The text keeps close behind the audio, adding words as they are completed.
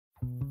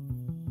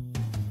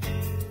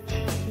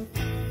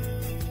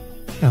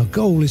Our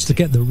goal is to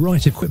get the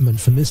right equipment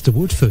for Mr.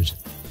 Woodford.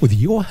 With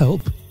your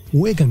help,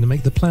 we're going to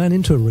make the plan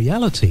into a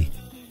reality.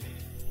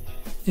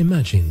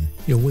 Imagine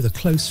you're with a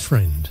close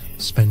friend,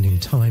 spending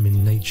time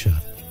in nature,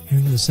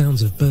 hearing the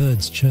sounds of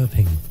birds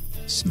chirping,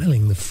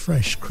 smelling the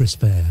fresh,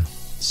 crisp air,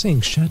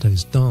 seeing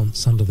shadows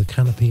dance under the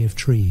canopy of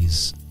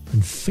trees,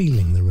 and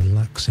feeling the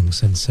relaxing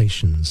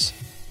sensations.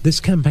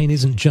 This campaign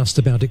isn't just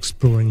about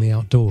exploring the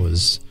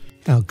outdoors.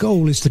 Our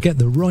goal is to get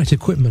the right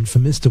equipment for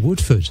Mr.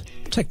 Woodford.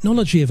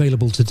 Technology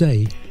available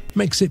today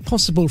makes it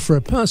possible for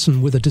a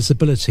person with a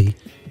disability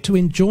to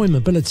enjoy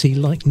mobility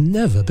like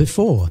never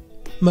before.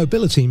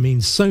 Mobility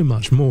means so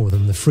much more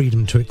than the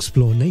freedom to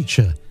explore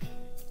nature.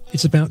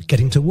 It's about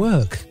getting to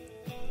work,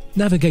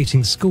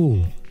 navigating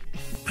school,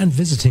 and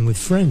visiting with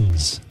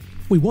friends.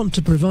 We want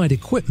to provide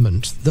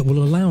equipment that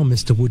will allow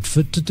Mr.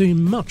 Woodford to do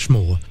much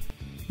more.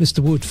 Mr.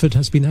 Woodford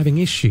has been having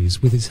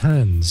issues with his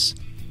hands,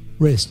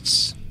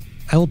 wrists,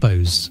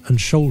 elbows and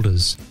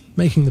shoulders,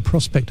 making the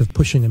prospect of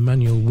pushing a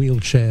manual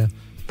wheelchair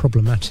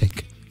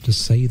problematic, to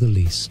say the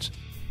least.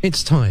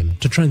 It's time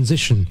to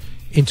transition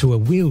into a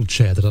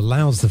wheelchair that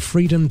allows the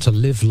freedom to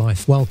live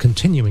life while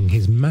continuing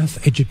his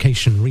math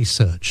education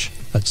research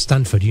at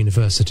Stanford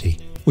University.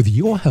 With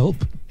your help,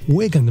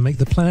 we're going to make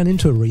the plan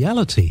into a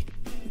reality.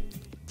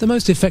 The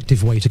most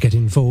effective way to get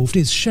involved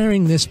is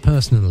sharing this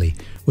personally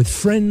with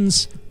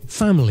friends,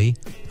 family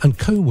and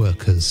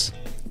co-workers.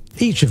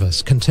 Each of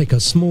us can take a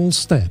small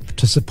step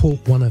to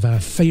support one of our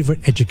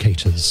favourite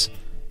educators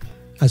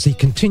as he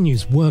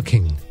continues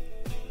working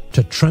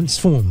to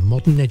transform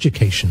modern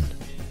education.